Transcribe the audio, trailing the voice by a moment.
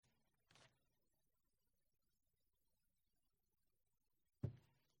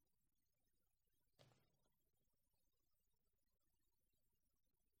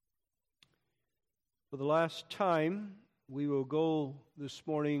For the last time, we will go this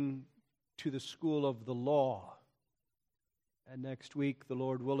morning to the school of the law. And next week, the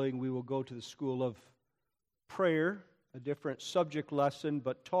Lord willing, we will go to the school of prayer, a different subject lesson,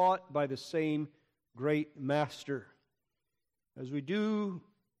 but taught by the same great master. As we do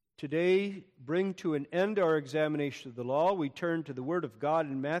today bring to an end our examination of the law, we turn to the Word of God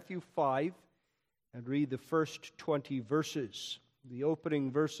in Matthew 5 and read the first 20 verses, the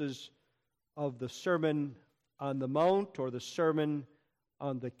opening verses of the Sermon on the Mount, or the Sermon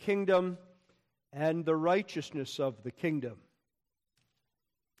on the Kingdom and the righteousness of the kingdom.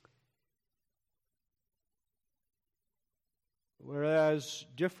 Whereas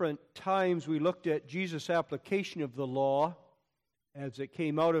different times we looked at Jesus' application of the law as it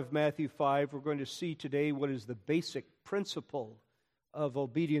came out of Matthew 5, we're going to see today what is the basic principle of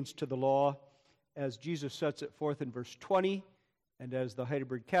obedience to the law as Jesus sets it forth in verse 20, and as the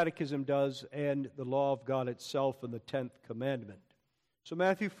Heidelberg Catechism does, and the law of God itself in the 10th commandment. So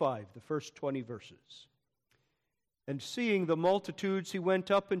Matthew 5, the first 20 verses. And seeing the multitudes, he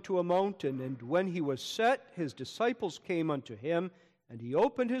went up into a mountain, and when he was set, his disciples came unto him, and he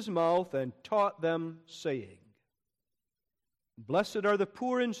opened his mouth and taught them, saying, Blessed are the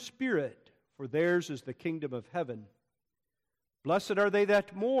poor in spirit, for theirs is the kingdom of heaven. Blessed are they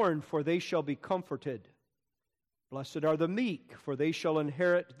that mourn, for they shall be comforted. Blessed are the meek, for they shall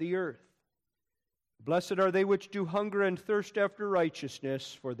inherit the earth. Blessed are they which do hunger and thirst after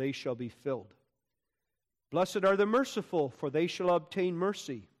righteousness, for they shall be filled. Blessed are the merciful, for they shall obtain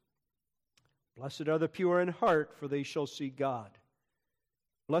mercy. Blessed are the pure in heart, for they shall see God.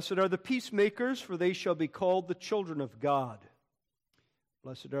 Blessed are the peacemakers, for they shall be called the children of God.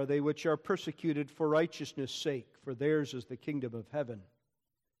 Blessed are they which are persecuted for righteousness' sake, for theirs is the kingdom of heaven.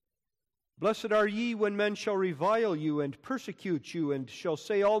 Blessed are ye when men shall revile you and persecute you, and shall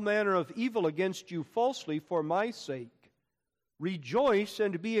say all manner of evil against you falsely for my sake. Rejoice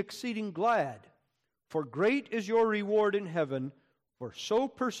and be exceeding glad, for great is your reward in heaven, for so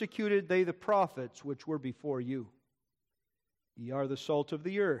persecuted they the prophets which were before you. Ye are the salt of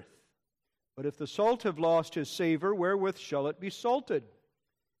the earth. But if the salt have lost his savor, wherewith shall it be salted?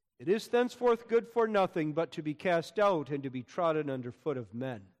 It is thenceforth good for nothing but to be cast out and to be trodden under foot of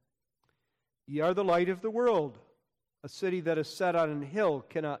men. Ye are the light of the world. A city that is set on an hill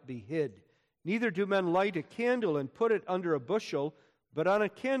cannot be hid. Neither do men light a candle and put it under a bushel, but on a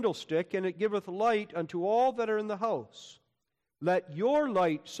candlestick, and it giveth light unto all that are in the house. Let your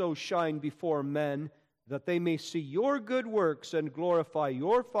light so shine before men, that they may see your good works and glorify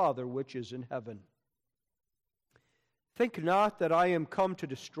your Father which is in heaven. Think not that I am come to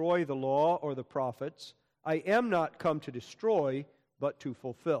destroy the law or the prophets. I am not come to destroy, but to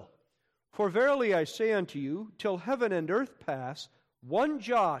fulfill. For verily I say unto you, till heaven and earth pass, one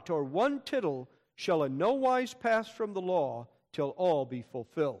jot or one tittle shall in no wise pass from the law, till all be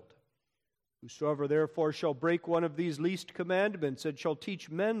fulfilled. Whosoever therefore shall break one of these least commandments, and shall teach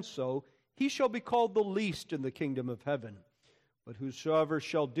men so, he shall be called the least in the kingdom of heaven. But whosoever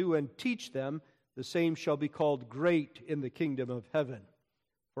shall do and teach them, the same shall be called great in the kingdom of heaven.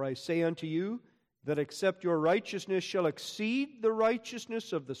 For I say unto you, that except your righteousness shall exceed the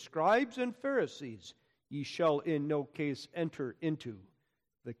righteousness of the scribes and Pharisees, ye shall in no case enter into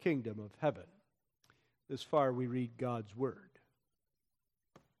the kingdom of heaven. This far we read God's word.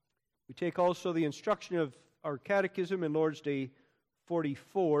 We take also the instruction of our catechism in Lord's Day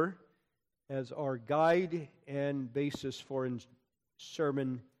 44 as our guide and basis for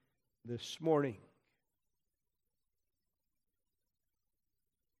sermon this morning.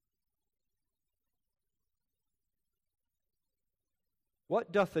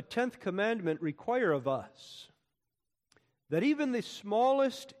 What doth the 10th commandment require of us? That even the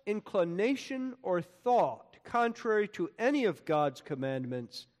smallest inclination or thought contrary to any of God's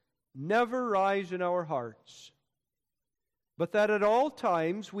commandments never rise in our hearts, but that at all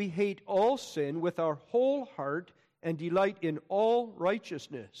times we hate all sin with our whole heart and delight in all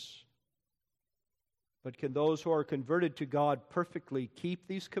righteousness. But can those who are converted to God perfectly keep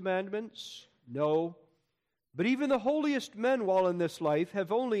these commandments? No. But even the holiest men while in this life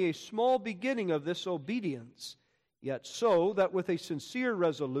have only a small beginning of this obedience, yet so that with a sincere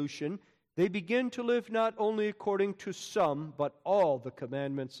resolution they begin to live not only according to some, but all the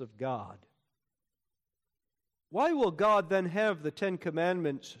commandments of God. Why will God then have the 10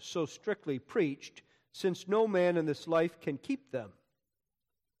 commandments so strictly preached, since no man in this life can keep them?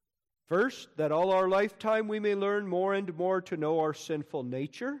 First, that all our lifetime we may learn more and more to know our sinful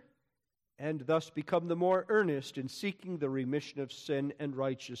nature, and thus become the more earnest in seeking the remission of sin and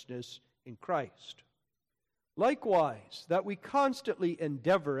righteousness in Christ. Likewise, that we constantly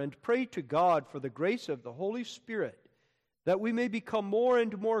endeavor and pray to God for the grace of the Holy Spirit, that we may become more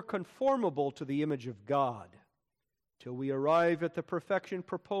and more conformable to the image of God, till we arrive at the perfection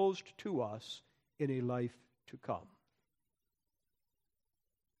proposed to us in a life to come.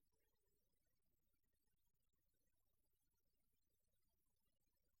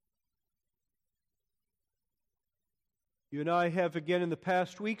 You and I have again in the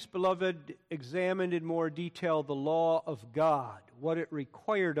past weeks, beloved, examined in more detail the law of God, what it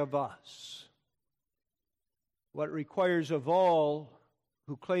required of us, what it requires of all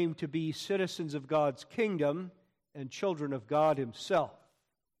who claim to be citizens of God's kingdom and children of God Himself.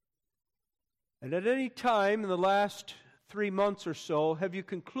 And at any time in the last 3 months or so, have you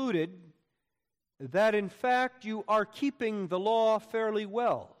concluded that in fact you are keeping the law fairly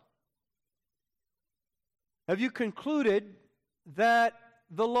well? Have you concluded that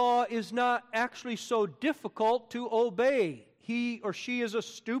the law is not actually so difficult to obey? He or she is a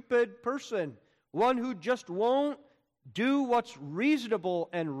stupid person, one who just won't do what's reasonable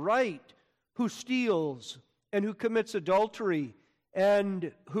and right, who steals and who commits adultery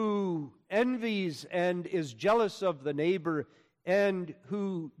and who envies and is jealous of the neighbor and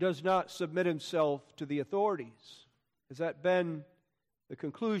who does not submit himself to the authorities. Has that been the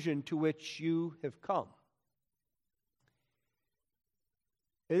conclusion to which you have come?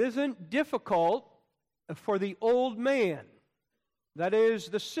 It isn't difficult for the old man, that is,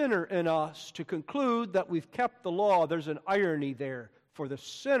 the sinner in us, to conclude that we've kept the law. There's an irony there for the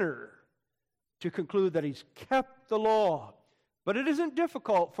sinner to conclude that he's kept the law. But it isn't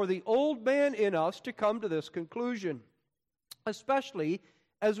difficult for the old man in us to come to this conclusion, especially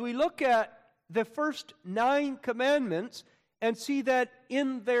as we look at the first 9 commandments and see that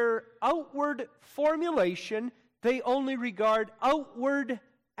in their outward formulation, they only regard outward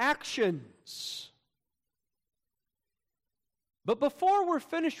actions. But before we're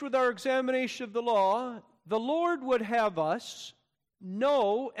finished with our examination of the law, the Lord would have us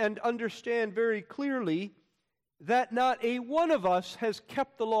know and understand very clearly that not a one of us has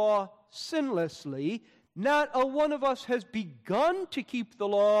kept the law sinlessly. Not a one of us has begun to keep the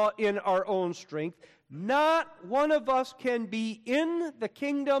law in our own strength. Not one of us can be in the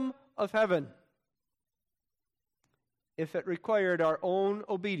kingdom of heaven if it required our own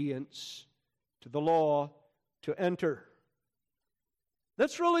obedience to the law to enter.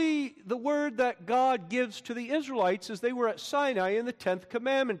 That's really the word that God gives to the Israelites as they were at Sinai in the 10th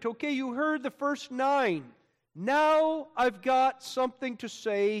commandment. Okay, you heard the first 9. Now I've got something to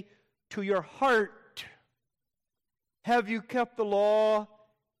say to your heart. Have you kept the law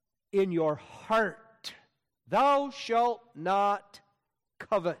in your heart? Thou shalt not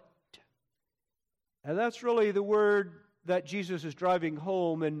covet. And that's really the word that Jesus is driving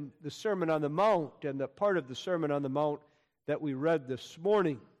home in the Sermon on the Mount and the part of the Sermon on the Mount that we read this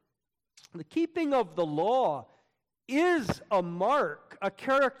morning. The keeping of the law is a mark, a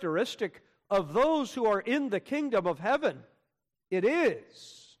characteristic of those who are in the kingdom of heaven. It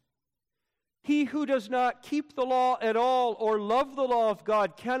is. He who does not keep the law at all or love the law of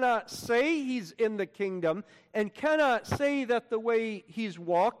God cannot say he's in the kingdom and cannot say that the way he's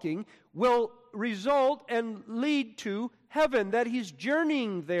walking will result and lead to heaven, that he's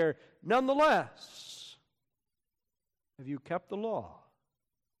journeying there nonetheless. Have you kept the law?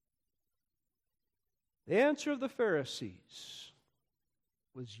 The answer of the Pharisees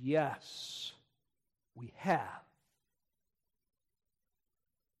was yes, we have.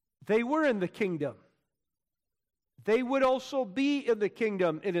 They were in the kingdom. They would also be in the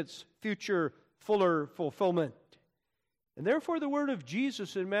kingdom in its future fuller fulfillment. And therefore the word of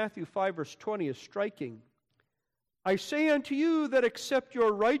Jesus in Matthew 5 verse 20 is striking. I say unto you that except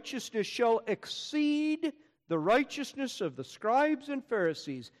your righteousness shall exceed the righteousness of the scribes and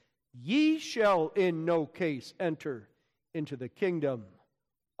Pharisees, ye shall in no case enter into the kingdom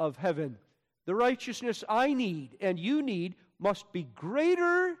of heaven. The righteousness I need and you need must be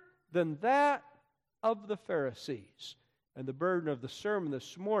greater than that of the Pharisees. And the burden of the sermon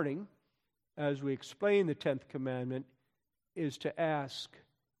this morning, as we explain the 10th commandment, is to ask,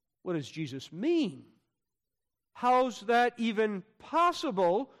 what does Jesus mean? How's that even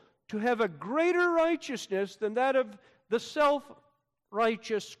possible to have a greater righteousness than that of the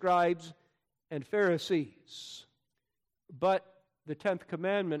self-righteous scribes and Pharisees? But the 10th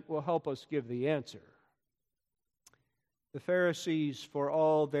commandment will help us give the answer. The Pharisees, for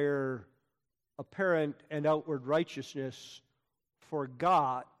all their apparent and outward righteousness,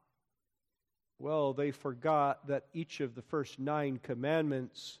 forgot that each of the first 9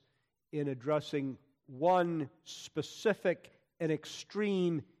 commandments, in addressing one specific and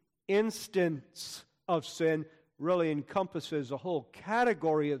extreme instance of sin really encompasses a whole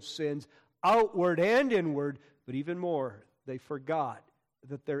category of sins, outward and inward, but even more, they forgot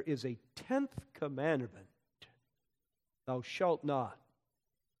that there is a 10th commandment. Thou shalt not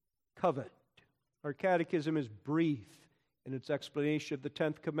covet. Our catechism is brief in its explanation of the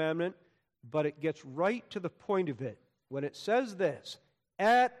 10th commandment, but it gets right to the point of it when it says this: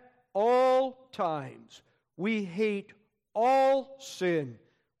 at all times we hate all sin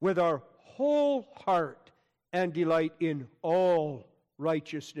with our whole heart and delight in all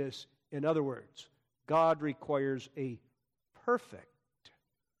righteousness. In other words, God requires a perfect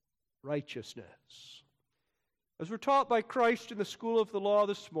righteousness. As we're taught by Christ in the school of the law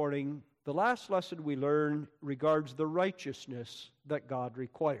this morning, the last lesson we learn regards the righteousness that God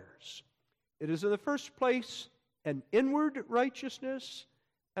requires. It is in the first place an inward righteousness,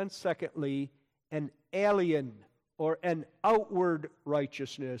 and secondly, an alien or an outward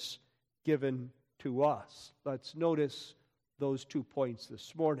righteousness given to us. Let's notice those 2 points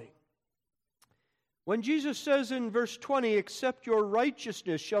this morning. When Jesus says in verse 20, "Except your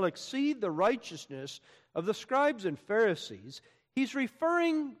righteousness shall exceed the righteousness of the scribes and Pharisees," he's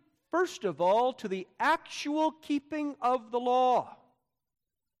referring, first of all, to the actual keeping of the law.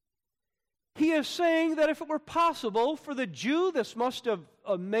 He is saying that if it were possible for the Jew, this must have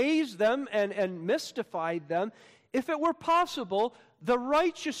amazed them and mystified them. If it were possible, the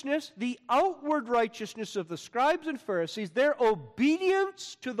righteousness, the outward righteousness of the scribes and Pharisees, their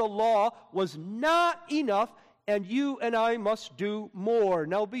obedience to the law was not enough, and you and I must do more.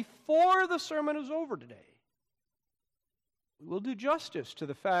 Now, before the sermon is over today, we will do justice to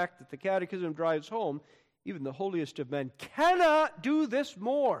the fact that the Catechism drives home even the holiest of men cannot do this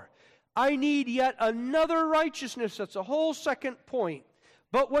more. I need yet another righteousness. That's a whole second point.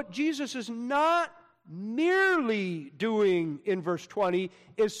 But what Jesus is not merely doing in verse 20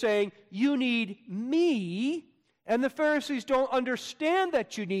 is saying, you need me, and the Pharisees don't understand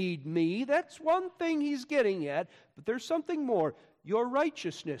that you need me. That's one thing he's getting at, but there's something more. Your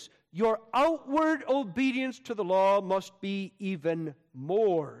righteousness, your outward obedience to the law must be even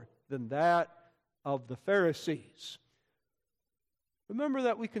more than that of the Pharisees. Remember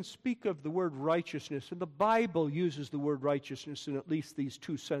that we can speak of the word righteousness, and the Bible uses the word righteousness in at least these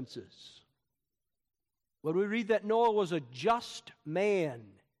 2 senses. When we read that Noah was a just man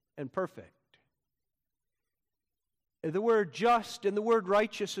and perfect, the word just and the word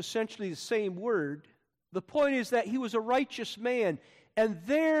righteous essentially the same word. The point is that he was a righteous man. And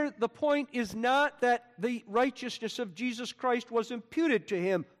there the point is not that the righteousness of Jesus Christ was imputed to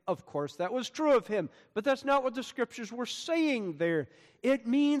him. Of course, that was true of him. But that's not what the Scriptures were saying there. It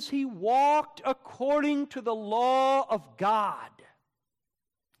means he walked according to the law of God.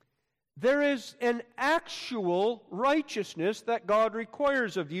 There is an actual righteousness that God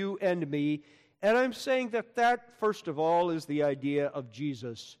requires of you and me. And I'm saying that first of all, is the idea of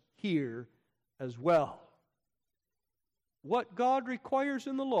Jesus here as well. What God requires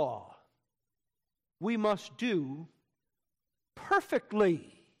in the law, we must do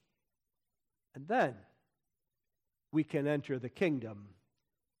perfectly. And then we can enter the kingdom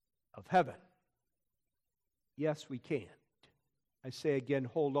of heaven. Yes, we can. I say again,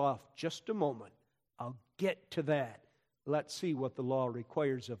 hold off just a moment. I'll get to that. Let's see what the law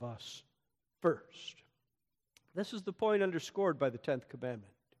requires of us first. This is the point underscored by the 10th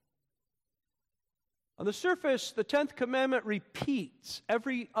commandment. On the surface, the 10th commandment repeats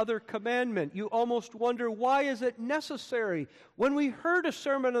every other commandment. You almost wonder, why is it necessary? When we heard a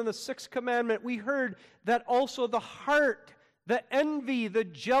sermon on the 6th commandment, we heard that also the heart, the envy, the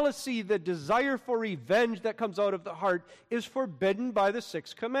jealousy, the desire for revenge that comes out of the heart is forbidden by the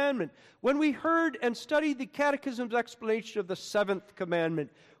 6th commandment. When we heard and studied the Catechism's explanation of the 7th commandment,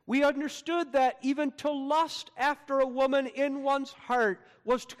 we understood that even to lust after a woman in one's heart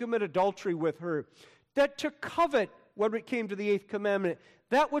was to commit adultery with her. That to covet, when it came to the 8th commandment,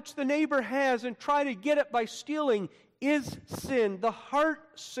 that which the neighbor has and try to get it by stealing is sin. The heart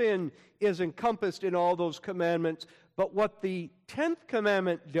sin is encompassed in all those commandments. But what the 10th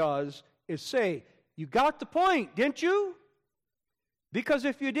commandment does is say, you got the point, didn't you? Because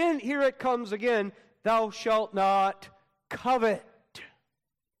if you didn't, here it comes again, thou shalt not covet.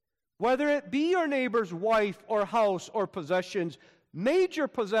 Whether it be your neighbor's wife or house or possessions, major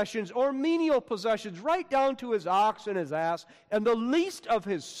possessions or menial possessions, right down to his ox and his ass, and the least of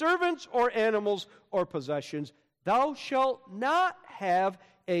his servants or animals or possessions, thou shalt not have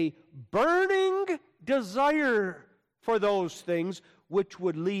a burning desire for those things which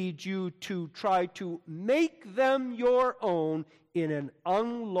would lead you to try to make them your own in an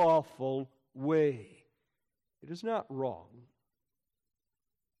unlawful way. It is not wrong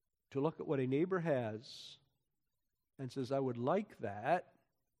to look at what a neighbor has and says, I would like that,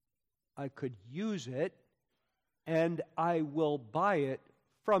 I could use it, and I will buy it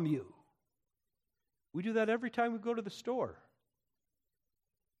from you. We do that every time we go to the store.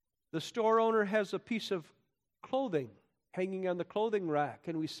 The store owner has a piece of clothing hanging on the clothing rack,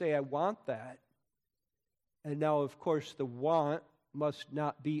 and we say, I want that. And now, of course, the want must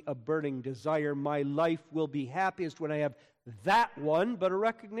not be a burning desire. My life will be happiest when I have that one, but a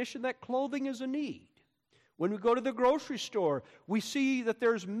recognition that clothing is a need. When we go to the grocery store, we see that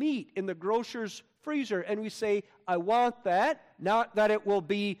there's meat in the grocer's freezer, and we say, I want that, not that it will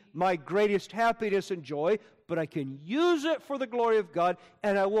be my greatest happiness and joy, but I can use it for the glory of God,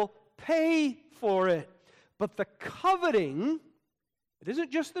 and I will pay for it. But the coveting, it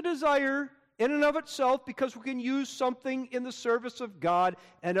isn't just the desire in and of itself, because we can use something in the service of God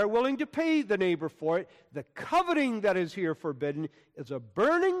and are willing to pay the neighbor for it. The coveting that is here forbidden is a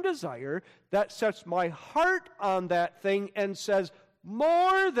burning desire that sets my heart on that thing and says,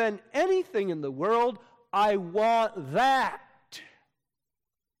 more than anything in the world, I want that.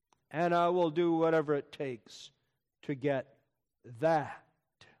 And I will do whatever it takes to get that.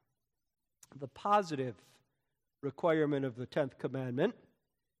 The positive requirement of the 10th commandment,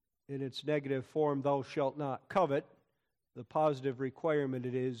 in its negative form, thou shalt not covet, the positive requirement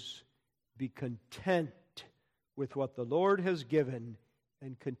it is, be content with what the Lord has given,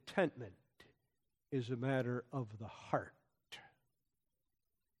 and contentment is a matter of the heart.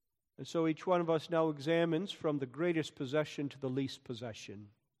 And so each one of us now examines from the greatest possession to the least possession.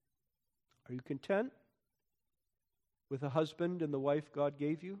 Are you content with the husband and the wife God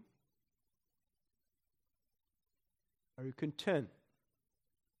gave you? Are you content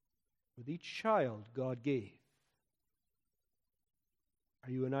with each child God gave? Are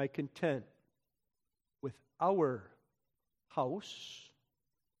you and I content with our house?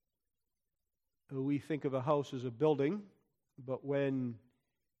 We think of a house as a building, but when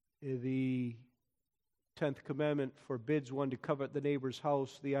the 10th commandment forbids one to covet the neighbor's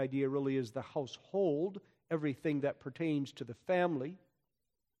house, the idea really is the household, everything that pertains to the family.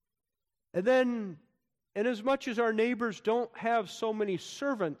 And then, inasmuch as our neighbors don't have so many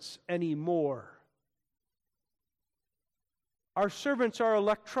servants anymore, our servants are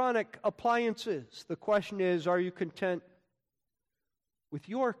electronic appliances. The question is, are you content with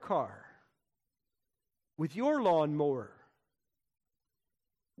your car, with your lawnmower,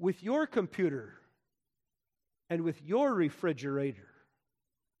 with your computer, and with your refrigerator,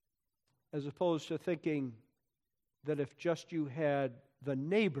 as opposed to thinking that if just you had the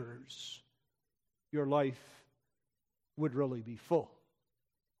neighbors, your life would really be full?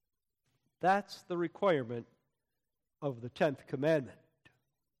 That's the requirement of the 10th commandment.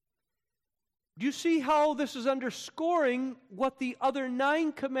 Do you see how this is underscoring what the other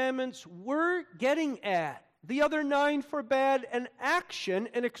 9 commandments were getting at? The other 9 forbade an action,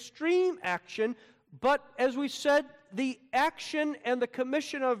 an extreme action, but as we said, the action and the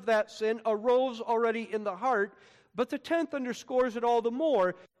commission of that sin arose already in the heart. But the 10th underscores it all the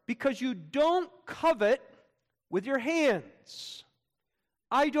more, because you don't covet with your hands.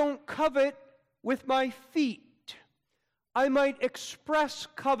 I don't covet with my feet. I might express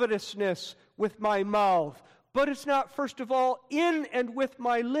covetousness with my mouth, but it's not first of all in and with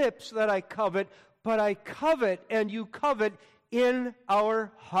my lips that I covet, but I covet, and you covet, in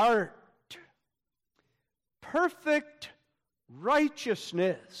our heart. Perfect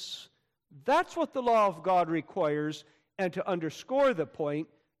righteousness. That's what the law of God requires, and to underscore the point,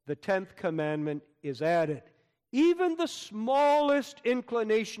 the 10th commandment is added. Even the smallest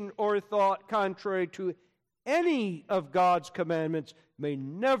inclination or thought contrary to any of God's commandments may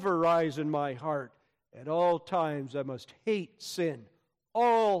never rise in my heart. At all times I must hate sin,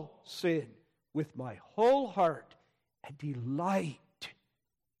 all sin, with my whole heart, and delight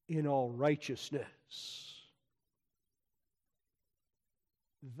in all righteousness.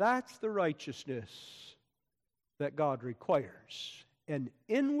 That's the righteousness that God requires. An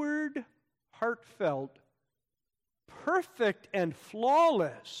inward, heartfelt, perfect, and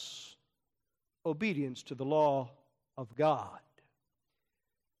flawless obedience to the law of God.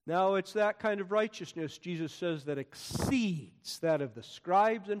 Now, it's that kind of righteousness, Jesus says, that exceeds that of the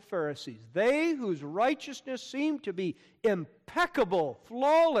scribes and Pharisees. They whose righteousness seemed to be impeccable,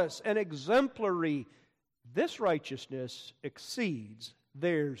 flawless, and exemplary, this righteousness exceeds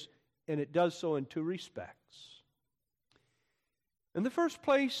theirs, and it does so in 2 respects. In the first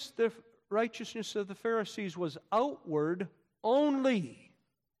place, the righteousness of the Pharisees was outward only.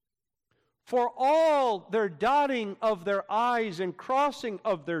 For all their dotting of their I's and crossing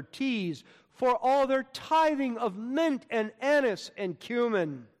of their T's, for all their tithing of mint and anise and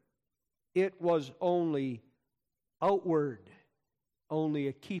cumin. It was only outward, only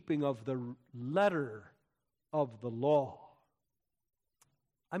a keeping of the letter of the law.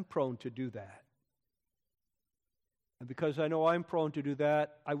 I'm prone to do that. And because I know I'm prone to do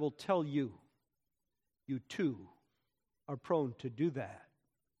that, I will tell you, you too are prone to do that.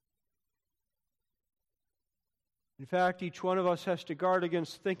 In fact, each one of us has to guard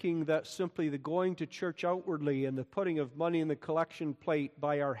against thinking that simply the going to church outwardly and the putting of money in the collection plate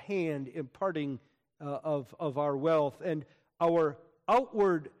by our hand, imparting of our wealth, and our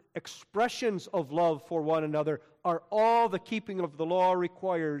outward expressions of love for one another are all the keeping of the law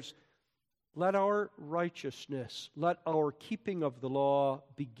requires. Let our righteousness, let our keeping of the law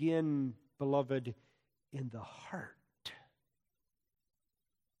begin, beloved, in the heart.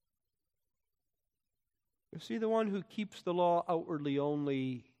 You see, the one who keeps the law outwardly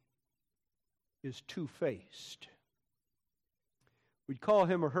only is two-faced. We'd call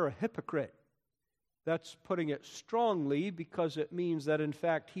him or her a hypocrite. That's putting it strongly because it means that, in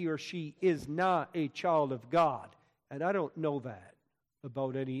fact, he or she is not a child of God. And I don't know that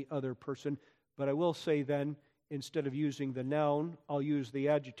about any other person, but I will say then, instead of using the noun, I'll use the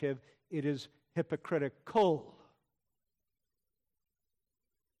adjective. It is hypocritical.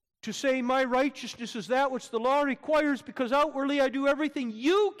 To say my righteousness is that which the law requires because outwardly I do everything.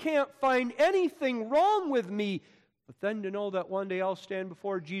 You can't find anything wrong with me. But then to know that one day I'll stand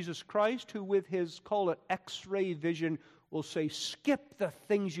before Jesus Christ, who with his, call it X-ray vision, will say, skip the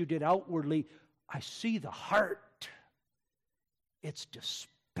things you did outwardly. I see the heart. It's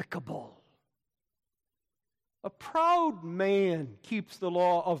despicable. A proud man keeps the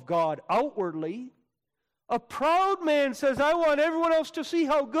law of God outwardly. A proud man says, I want everyone else to see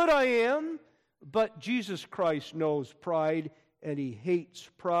how good I am. But Jesus Christ knows pride, and he hates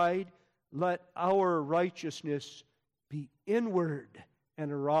pride. Let our righteousness be inward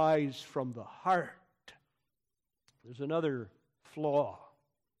and arise from the heart. There's another flaw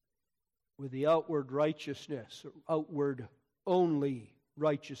with the outward righteousness, or outward only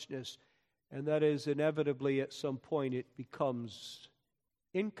righteousness, and that is inevitably at some point it becomes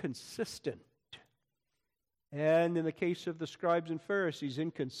inconsistent. And in the case of the scribes and Pharisees,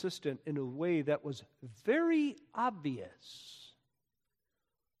 inconsistent in a way that was very obvious.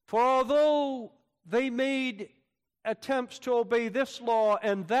 For although they made attempts to obey this law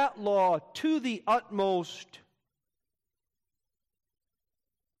and that law to the utmost,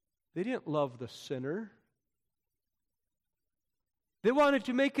 they didn't love the sinner. They wanted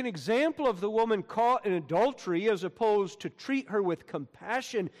to make an example of the woman caught in adultery as opposed to treat her with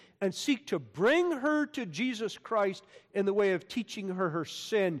compassion and seek to bring her to Jesus Christ in the way of teaching her her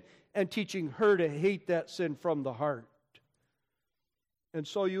sin and teaching her to hate that sin from the heart. And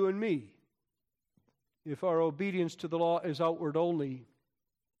so you and me, if our obedience to the law is outward only,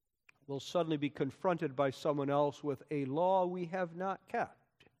 will suddenly be confronted by someone else with a law we have not kept.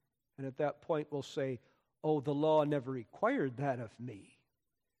 And at that point we'll say, oh, the law never required that of me.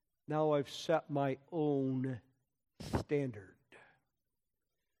 Now I've set my own standard.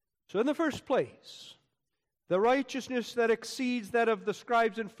 So in the first place, the righteousness that exceeds that of the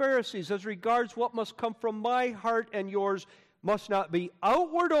scribes and Pharisees as regards what must come from my heart and yours must not be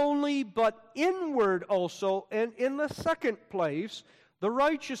outward only, but inward also. And in the second place, the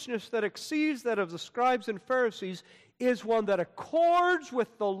righteousness that exceeds that of the scribes and Pharisees is one that accords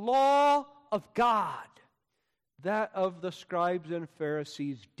with the law of God. That of the scribes and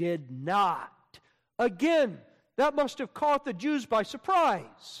Pharisees did not. Again, that must have caught the Jews by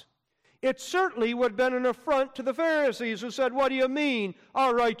surprise. It certainly would have been an affront to the Pharisees who said, what do you mean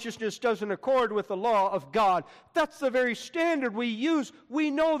our righteousness doesn't accord with the law of God? That's the very standard we use.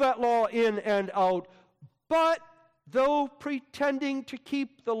 We know that law in and out. But though pretending to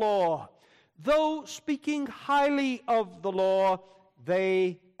keep the law, though speaking highly of the law,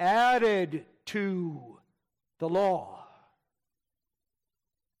 they added to the law.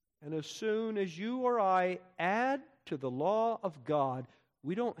 And as soon as you or I add to the law of God,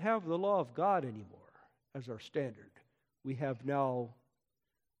 we don't have the law of God anymore as our standard. We have now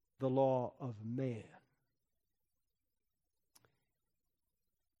the law of man.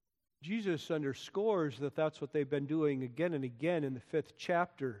 Jesus underscores that that's what they've been doing again and again in the 5th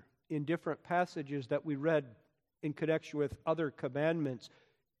chapter in different passages that we read in connection with other commandments.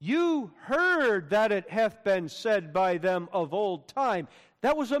 You heard that it hath been said by them of old time.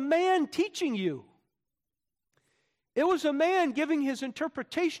 That was a man teaching you. It was a man giving his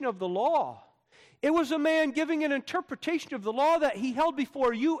interpretation of the law. It was a man giving an interpretation of the law that he held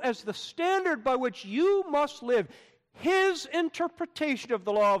before you as the standard by which you must live. His interpretation of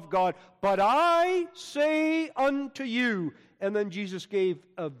the law of God. But I say unto you, And then Jesus gave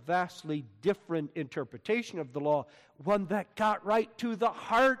a vastly different interpretation of the law, one that got right to the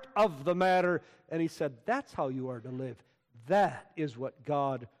heart of the matter. And he said, that's how you are to live. That is what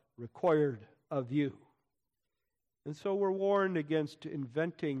God required of you. And so we're warned against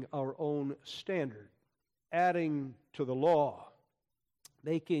inventing our own standard, adding to the law,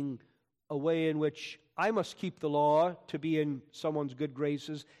 making a way in which I must keep the law to be in someone's good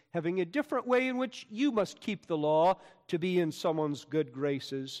graces, having a different way in which you must keep the law to be in someone's good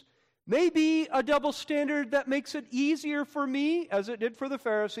graces. Maybe a double standard that makes it easier for me, as it did for the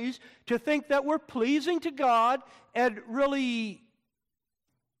Pharisees, to think that we're pleasing to God and really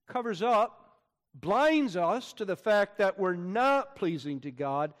covers up, blinds us to the fact that we're not pleasing to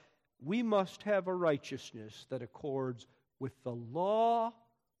God. We must have a righteousness that accords with the law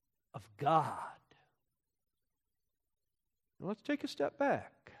of God. Now let's take a step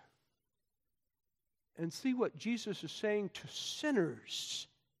back and see what Jesus is saying to sinners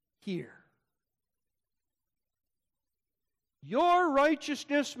here. Your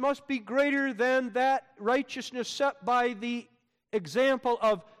righteousness must be greater than that righteousness set by the example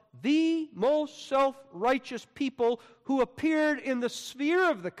of the most self-righteous people who appeared in the sphere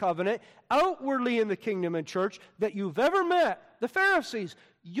of the covenant, outwardly in the kingdom and church, that you've ever met, the Pharisees.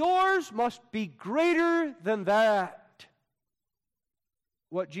 Yours must be greater than that.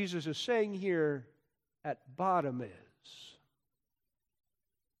 What Jesus is saying here at bottom is,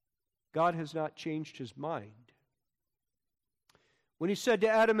 God has not changed His mind. When He said to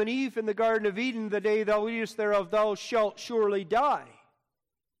Adam and Eve in the Garden of Eden, the day thou eatest thereof, thou shalt surely die.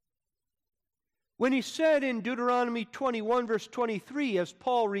 When He said in Deuteronomy 21, verse 23, as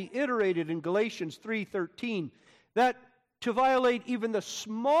Paul reiterated in Galatians 3:13, that to violate even the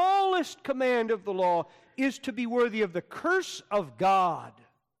smallest command of the law is to be worthy of the curse of God.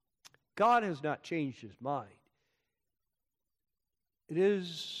 God has not changed His mind. It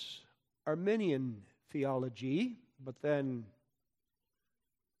is Arminian theology, but then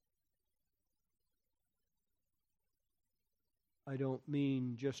I don't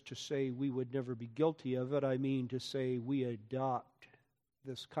mean just to say we would never be guilty of it. I mean to say we adopt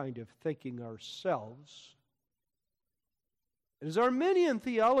this kind of thinking ourselves. It is Arminian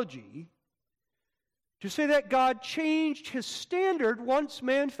theology to say that God changed His standard once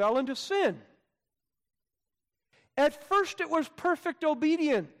man fell into sin. At first it was perfect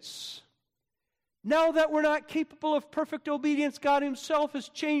obedience. Now that we're not capable of perfect obedience, God Himself has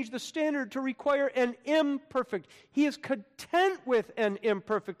changed the standard to require an imperfect. He is content with an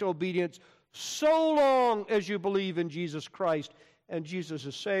imperfect obedience so long as you believe in Jesus Christ. And Jesus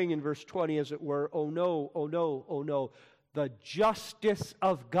is saying in verse 20, as it were, oh no, oh no, oh no. The justice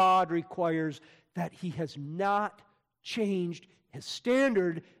of God requires that He has not changed His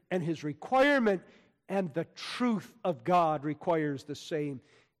standard and His requirement, and the truth of God requires the same.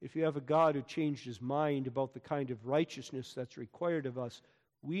 If you have a God who changed His mind about the kind of righteousness that's required of us,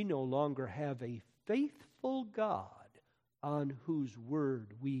 we no longer have a faithful God on whose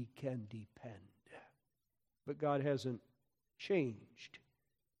word we can depend. But God hasn't changed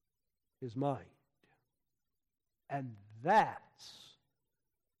His mind. And that's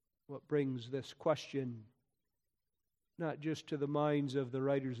what brings this question not just to the minds of the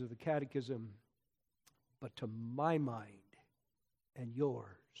writers of the Catechism, but to my mind and yours.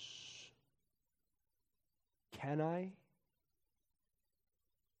 Can I?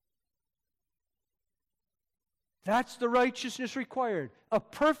 That's the righteousness required, a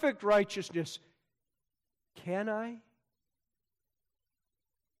perfect righteousness. Can I?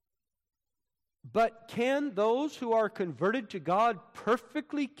 But can those who are converted to God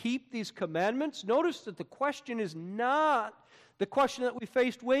perfectly keep these commandments? Notice that the question is not the question that we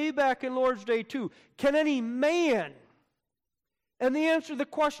faced way back in Lord's Day 2. Can any man? And the answer to the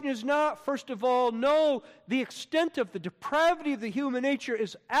question is not, first of all, no. The extent of the depravity of the human nature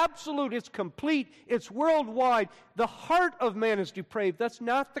is absolute, it's complete, it's worldwide. The heart of man is depraved. That's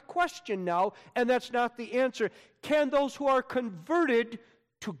not the question now, and that's not the answer. Can those who are converted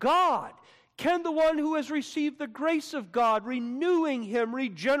to God, can the one who has received the grace of God, renewing him,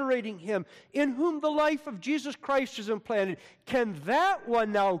 regenerating him, in whom the life of Jesus Christ is implanted, can that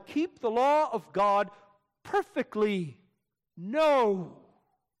one now keep the law of God perfectly? No.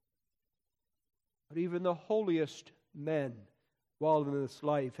 But even the holiest men, while in this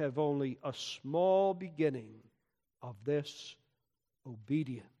life, have only a small beginning of this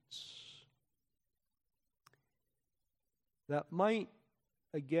obedience. That might,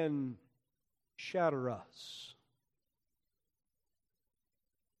 again, shatter us.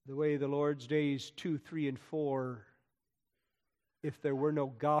 The way the Lord's days 2, 3, and 4, if there were no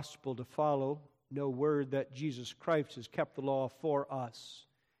gospel to follow, no word that Jesus Christ has kept the law for us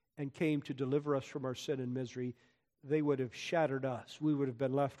and came to deliver us from our sin and misery, they would have shattered us. We would have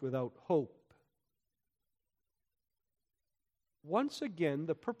been left without hope. Once again,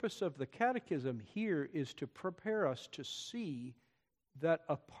 the purpose of the catechism here is to prepare us to see that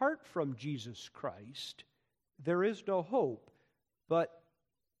apart from Jesus Christ, there is no hope, but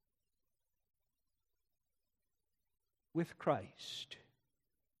with Christ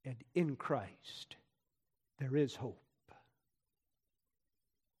and in Christ, there is hope.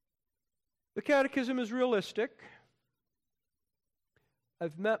 The catechism is realistic.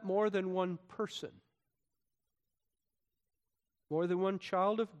 I've met more than one person, more than one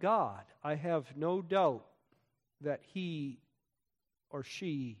child of God. I have no doubt that he or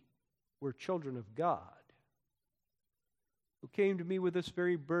she were children of God, who came to me with this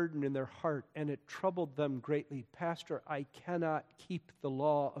very burden in their heart, and it troubled them greatly. Pastor, I cannot keep the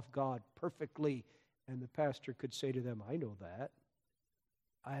law of God perfectly. And the pastor could say to them, I know that.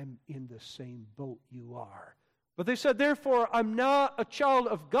 I'm in the same boat you are. But they said, therefore, I'm not a child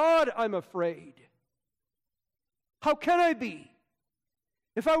of God, I'm afraid. How can I be?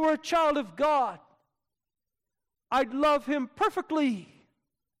 If I were a child of God, I'd love Him perfectly.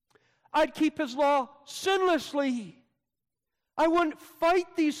 I'd keep His law sinlessly. I wouldn't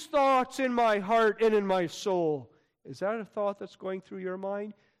fight these thoughts in my heart and in my soul. Is that a thought that's going through your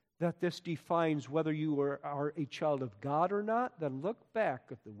mind? That this defines whether you are a child of God or not? Then look back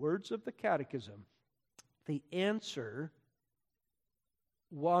at the words of the Catechism. The answer,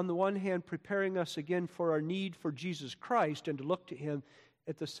 on the one hand, preparing us again for our need for Jesus Christ and to look to Him,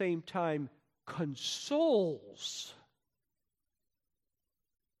 at the same time, consoles.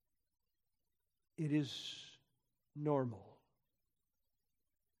 It is normal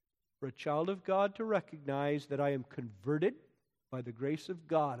for a child of God to recognize that I am converted by the grace of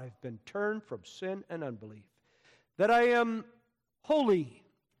God. I've been turned from sin and unbelief. That I am holy,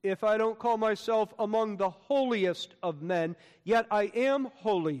 if I don't call myself among the holiest of men, yet I am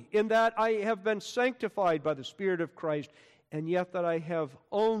holy, in that I have been sanctified by the Spirit of Christ, and yet that I have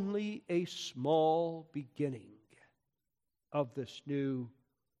only a small beginning of this new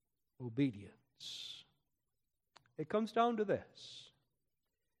obedience. It comes down to this.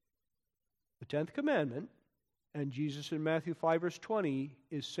 The 10th commandment, and Jesus in Matthew 5 verse 20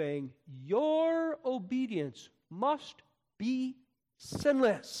 is saying, your obedience must be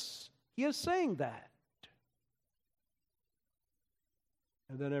sinless. He is saying that.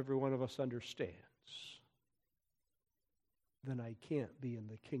 And then every one of us understands, then I can't be in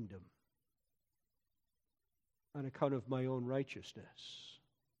the kingdom on account of my own righteousness.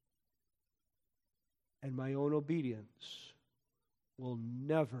 And my own obedience will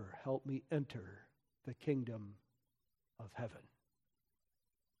never help me enter the kingdom of heaven.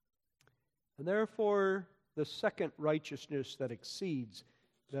 And therefore, the second righteousness that exceeds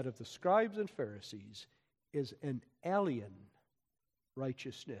that of the scribes and Pharisees is an alien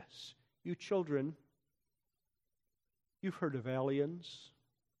righteousness. You children, you've heard of aliens.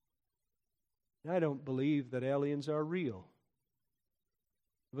 I don't believe that aliens are real.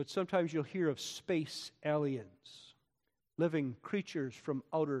 But sometimes you'll hear of space aliens, living creatures from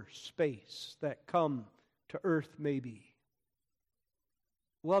outer space that come to Earth maybe.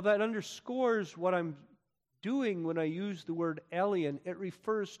 Well, that underscores what I'm doing when I use the word alien. It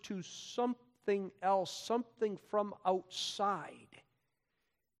refers to something else, something from outside.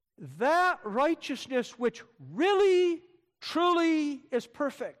 That righteousness which really, truly is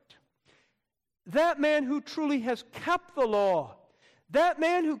perfect. That man who truly has kept the law. That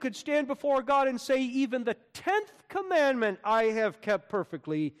man who could stand before God and say, even the 10th commandment I have kept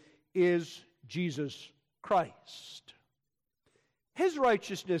perfectly, is Jesus Christ. His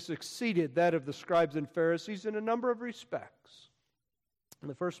righteousness exceeded that of the scribes and Pharisees in a number of respects. In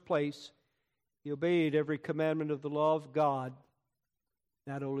the first place, he obeyed every commandment of the law of God,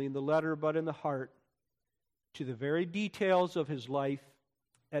 not only in the letter but in the heart, to the very details of his life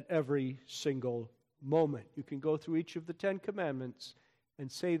at every single moment. You can go through each of the 10 commandments and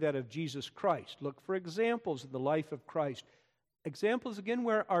say that of Jesus Christ. Look for examples in the life of Christ. Examples, again,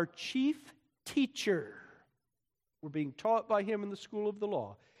 where our chief teacher, we're being taught by him in the school of the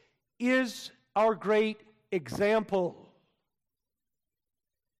law, is our great example.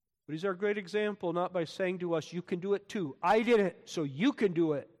 But he's our great example not by saying to us, you can do it too. I did it, so you can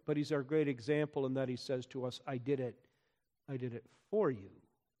do it. But he's our great example in that he says to us, I did it for you.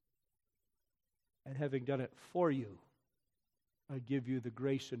 And having done it for you, I give you the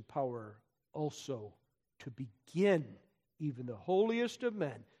grace and power also to begin, even the holiest of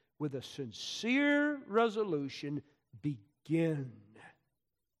men, with a sincere resolution, begin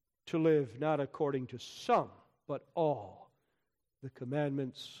to live not according to some, but all the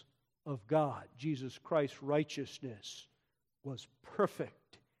commandments of God. Jesus Christ's righteousness was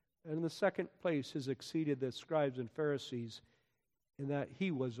perfect. And in the second place, has exceeded the scribes and Pharisees in that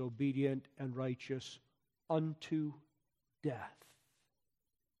he was obedient and righteous unto death.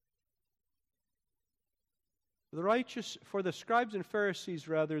 For the scribes and Pharisees,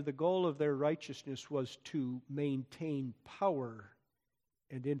 rather, the goal of their righteousness was to maintain power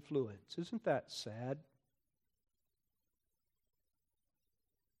and influence. Isn't that sad?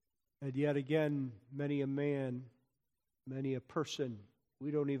 And yet again, many a man, many a person,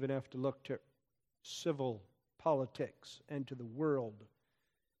 we don't even have to look to civil politics and to the world.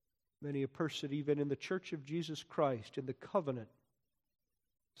 Many a person, even in the Church of Jesus Christ, in the covenant,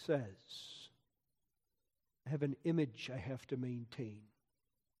 says, I have an image I have to maintain.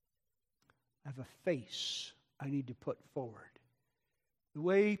 I have a face I need to put forward. The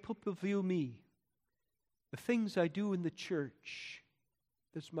way people view me, the things I do in the church,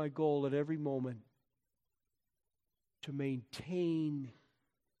 that's my goal at every moment, to maintain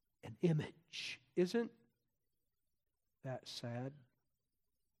an image. Isn't that sad?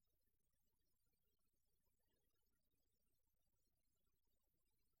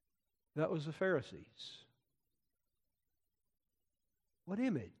 That was the Pharisees. What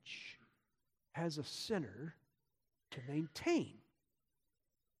image has a sinner to maintain?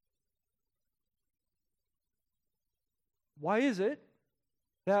 Why is it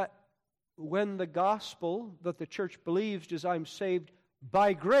that when the gospel that the church believes is I'm saved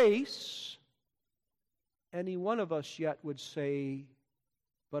by grace, any one of us yet would say,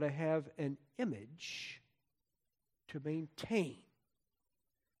 but I have an image to maintain?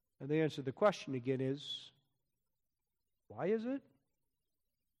 And the answer to the question again is, why is it?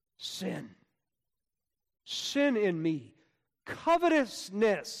 Sin. Sin in me.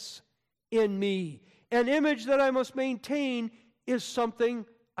 Covetousness in me. An image that I must maintain is something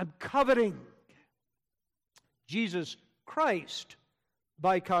I'm coveting. Jesus Christ,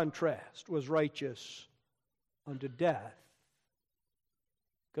 by contrast, was righteous unto death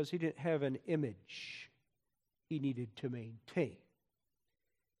because he didn't have an image he needed to maintain.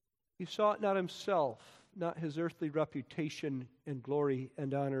 He sought not himself, not his earthly reputation and glory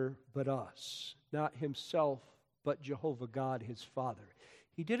and honor, but us. Not himself, but Jehovah God, his Father.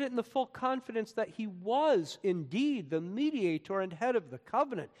 He did it in the full confidence that he was indeed the mediator and head of the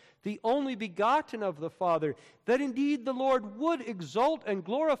covenant, the only begotten of the Father, that indeed the Lord would exalt and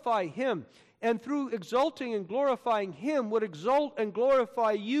glorify him, and through exalting and glorifying him would exalt and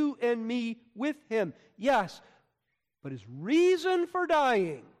glorify you and me with him. Yes, but his reason for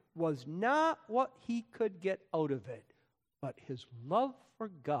dying was not what he could get out of it, but his love for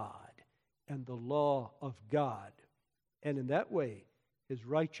God and the law of God. And in that way, his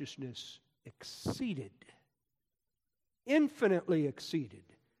righteousness exceeded, infinitely exceeded,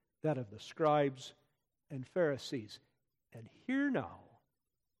 that of the scribes and Pharisees. And here now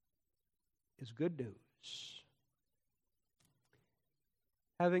is good news.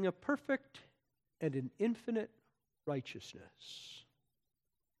 Having a perfect and an infinite righteousness,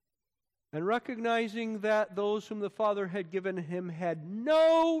 and recognizing that those whom the Father had given him had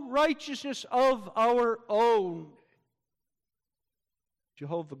no righteousness of our own,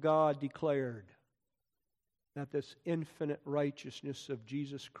 Jehovah God declared that this infinite righteousness of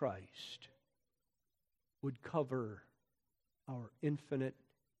Jesus Christ would cover our infinite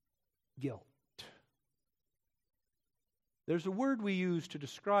guilt. There's a word we use to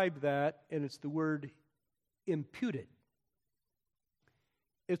describe that, and it's the word imputed.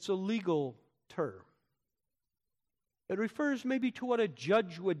 It's a legal term. It refers maybe to what a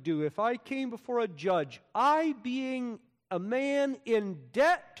judge would do. If I came before a judge, I being a man in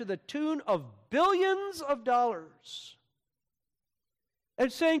debt to the tune of billions of dollars,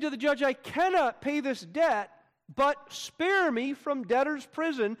 and saying to the judge, I cannot pay this debt, but spare me from debtor's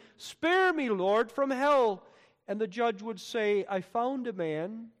prison, spare me, Lord, from hell. And the judge would say, I found a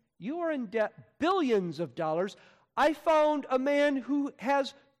man, you are in debt billions of dollars. I found a man who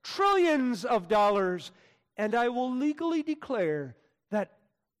has trillions of dollars, and I will legally declare that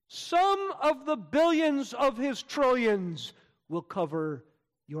some of the billions of his trillions will cover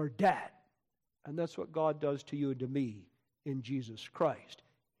your debt. And that's what God does to you and to me in Jesus Christ.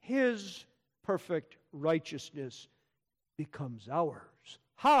 His perfect righteousness becomes ours.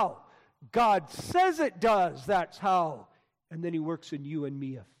 How? God says it does. That's how. And then he works in you and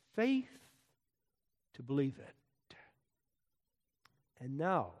me a faith to believe it. And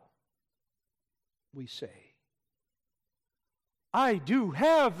now we say, I do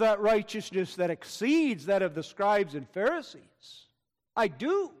have that righteousness that exceeds that of the scribes and Pharisees. I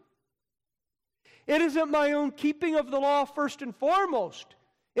do. It isn't my own keeping of the law first and foremost.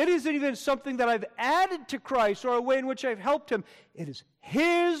 It isn't even something that I've added to Christ or a way in which I've helped Him. It is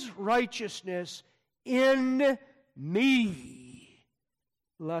His righteousness in me.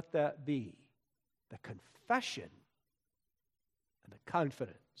 Let that be the confession and the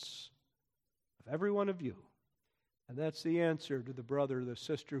confidence of every one of you. And that's the answer to the brother or the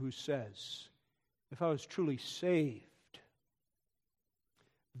sister who says, if I was truly saved,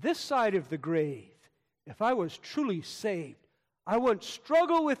 this side of the grave, if I was truly saved, I wouldn't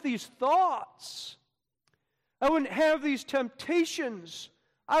struggle with these thoughts. I wouldn't have these temptations.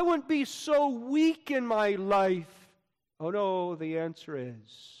 I wouldn't be so weak in my life. Oh no, the answer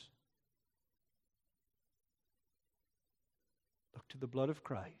is, look to the blood of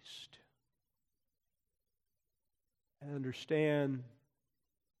Christ and understand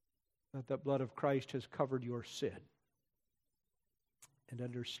that the blood of Christ has covered your sin. And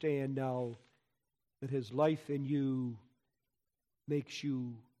understand now that His life in you makes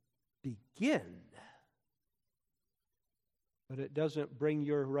you begin. But it doesn't bring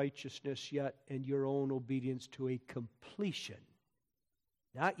your righteousness yet and your own obedience to a completion.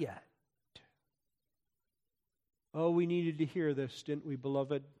 Not yet. Oh, we needed to hear this, didn't we,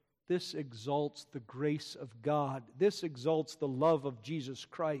 beloved? This exalts the grace of God. This exalts the love of Jesus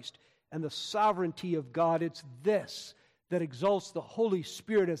Christ and the sovereignty of God. It's this that exalts the Holy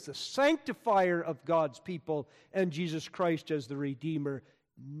Spirit as the sanctifier of God's people and Jesus Christ as the Redeemer.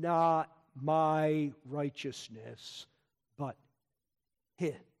 Not my righteousness, but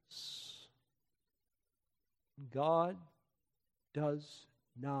His. God does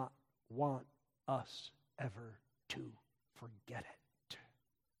not want us ever to forget it.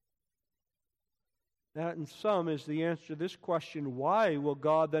 That in sum is the answer to this question. Why will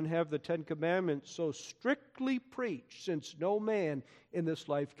God then have the Ten Commandments so strictly preached, since no man in this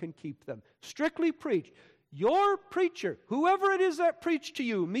life can keep them? Strictly preached. Your preacher, whoever it is that preached to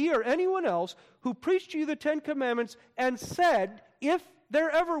you, me or anyone else, who preached to you the Ten Commandments and said, if there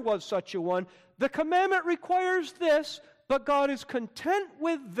ever was such a one, the commandment requires this, but God is content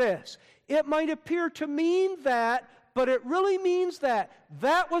with this. It might appear to mean that, but it really means that.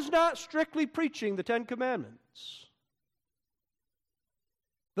 That was not strictly preaching the Ten Commandments.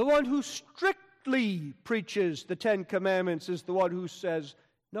 The one who strictly preaches the Ten Commandments is the one who says,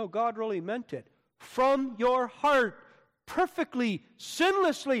 no, God really meant it. From your heart, perfectly,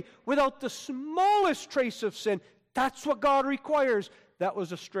 sinlessly, without the smallest trace of sin. That's what God requires. That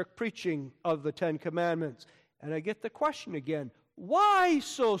was a strict preaching of the Ten Commandments. And I get the question again, why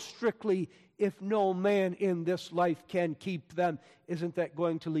so strictly if no man in this life can keep them? Isn't that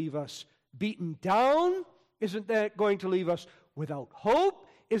going to leave us beaten down? Isn't that going to leave us without hope?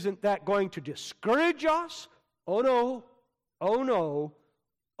 Isn't that going to discourage us? Oh no, oh no,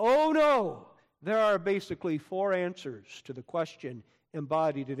 oh no. There are basically 4 answers to the question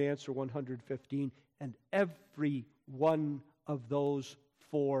embodied in answer 115, and every one of those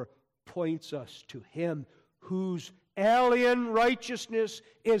 4 points us to Him whose alien righteousness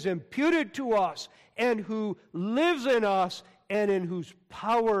is imputed to us, and who lives in us, and in whose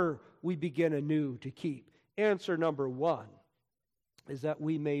power we begin anew to keep. Answer number 1 is that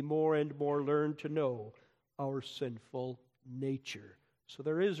we may more and more learn to know our sinful nature. So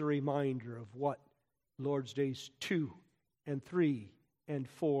there is a reminder of what Lord's Days 2 and 3 and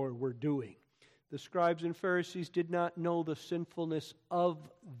 4 were doing. The scribes and Pharisees did not know the sinfulness of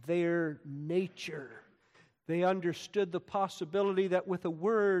their nature. They understood the possibility that with a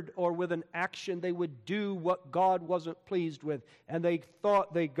word or with an action they would do what God wasn't pleased with, and they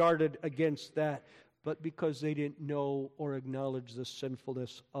thought they guarded against that. But because they didn't know or acknowledge the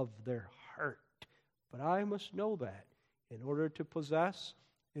sinfulness of their heart. But I must know that in order to possess,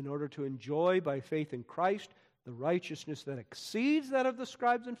 in order to enjoy by faith in Christ the righteousness that exceeds that of the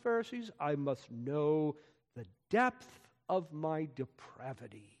scribes and Pharisees, I must know the depth of my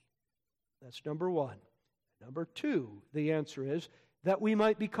depravity. That's number 1. Number 2, the answer is that we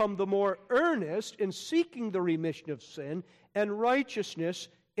might become the more earnest in seeking the remission of sin and righteousness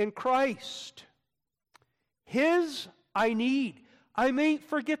in Christ. His I need. I may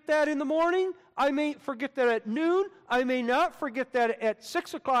forget that in the morning. I may forget that at noon. I may not forget that at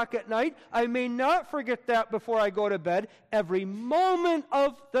 6 o'clock at night. I may not forget that before I go to bed. Every moment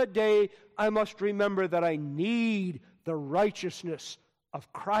of the day, I must remember that I need the righteousness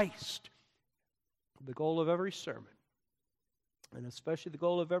of Christ. The goal of every sermon, and especially the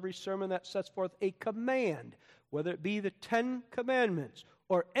goal of every sermon that sets forth a command, whether it be the 10 Commandments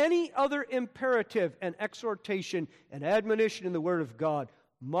or any other imperative and exhortation and admonition in the Word of God,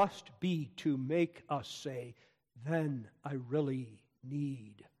 must be to make us say, then I really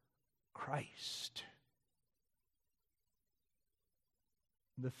need Christ.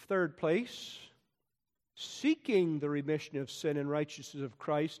 In the third place, seeking the remission of sin and righteousness of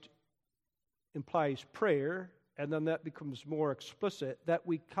Christ implies prayer, and then that becomes more explicit, that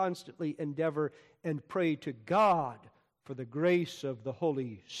we constantly endeavor and pray to God for the grace of the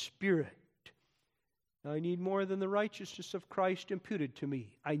Holy Spirit. Now, I need more than the righteousness of Christ imputed to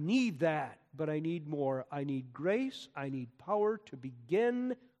me. I need that, but I need more. I need grace. I need power to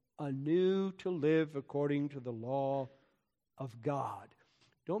begin anew to live according to the law of God.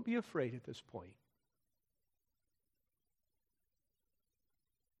 Don't be afraid at this point.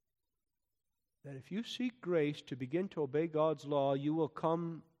 That if you seek grace to begin to obey God's law, you will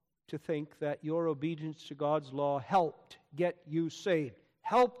come to think that your obedience to God's law helped get you saved,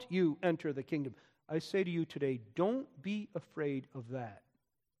 helped you enter the kingdom. I say to you today, don't be afraid of that.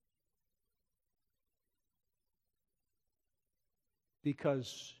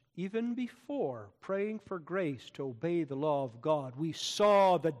 Because even before praying for grace to obey the law of God, we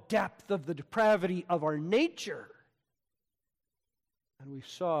saw the depth of the depravity of our nature. And we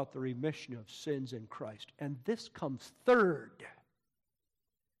saw the remission of sins in Christ. And this comes third.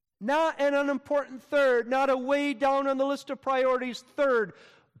 Not an unimportant third, not a way down on the list of priorities third,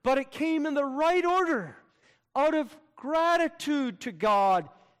 but it came in the right order. Out of gratitude to God,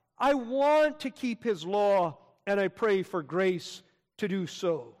 I want to keep His law, and I pray for grace to do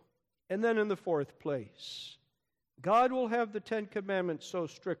so. And then in the fourth place, God will have the Ten Commandments so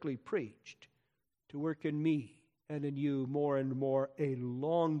strictly preached to work in me and in you more and more a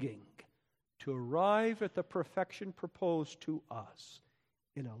longing to arrive at the perfection proposed to us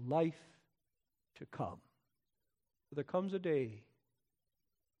in a life to come. For there comes a day,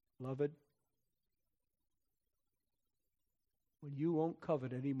 beloved, when you won't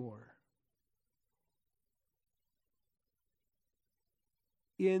covet anymore.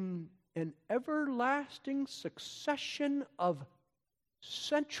 In an everlasting succession of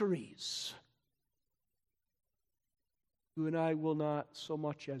centuries, you and I will not so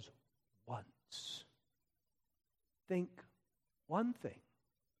much as once think one thing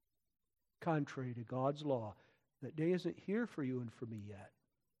contrary to God's law. That day isn't here for you and for me yet,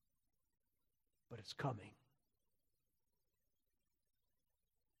 but it's coming.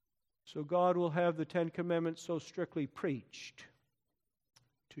 So God will have the Ten Commandments so strictly preached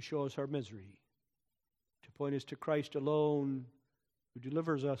to show us our misery, to point us to Christ alone, who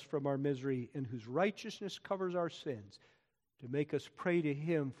delivers us from our misery and whose righteousness covers our sins, to make us pray to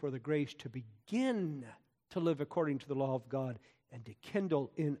Him for the grace to begin to live according to the law of God and to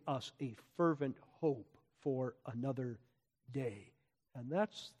kindle in us a fervent hope for another day. And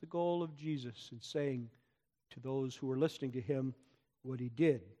that's the goal of Jesus in saying to those who were listening to Him what He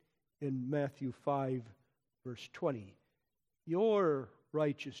did in Matthew 5, verse 20. Your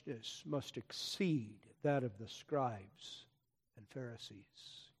righteousness must exceed that of the scribes and Pharisees.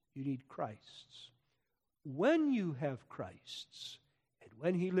 You need Christ's. When you have Christ's, and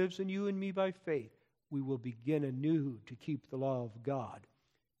when He lives in you and me by faith, we will begin anew to keep the law of God.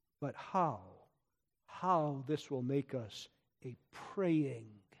 But how? How this will make us a praying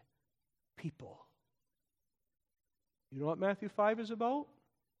people. You know what Matthew 5 is about?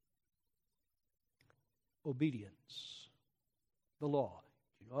 Obedience. The law.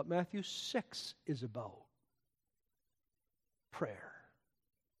 You know what Matthew 6 is about? Prayer.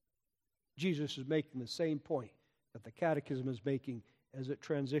 Jesus is making the same point that the Catechism is making as it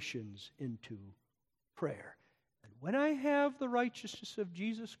transitions into prayer. And when I have the righteousness of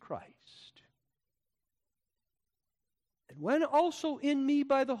Jesus Christ, and when also in me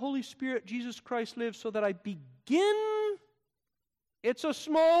by the Holy Spirit Jesus Christ lives, so that I begin, it's a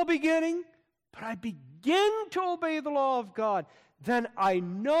small beginning, but I begin to obey the law of God, then I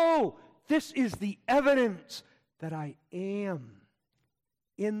know this is the evidence that I am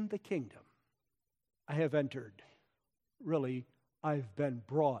in the kingdom. I have entered. Really, I've been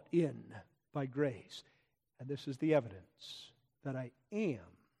brought in by grace. And this is the evidence that I am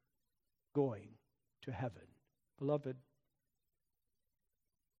going to heaven. Beloved,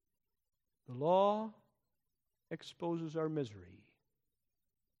 the law exposes our misery.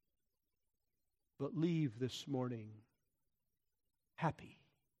 But leave this morning happy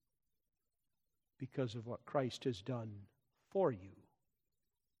because of what Christ has done for you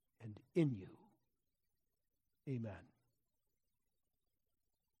and in you. Amen.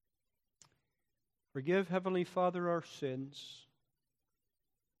 Forgive, Heavenly Father, our sins.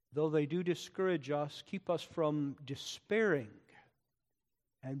 Though they do discourage us, keep us from despairing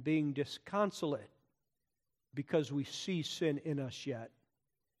and being disconsolate because we see sin in us yet.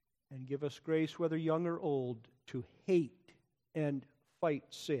 And give us grace, whether young or old, to hate and fight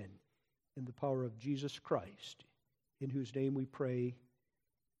sin, in the power of Jesus Christ, in whose name we pray,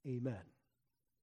 amen.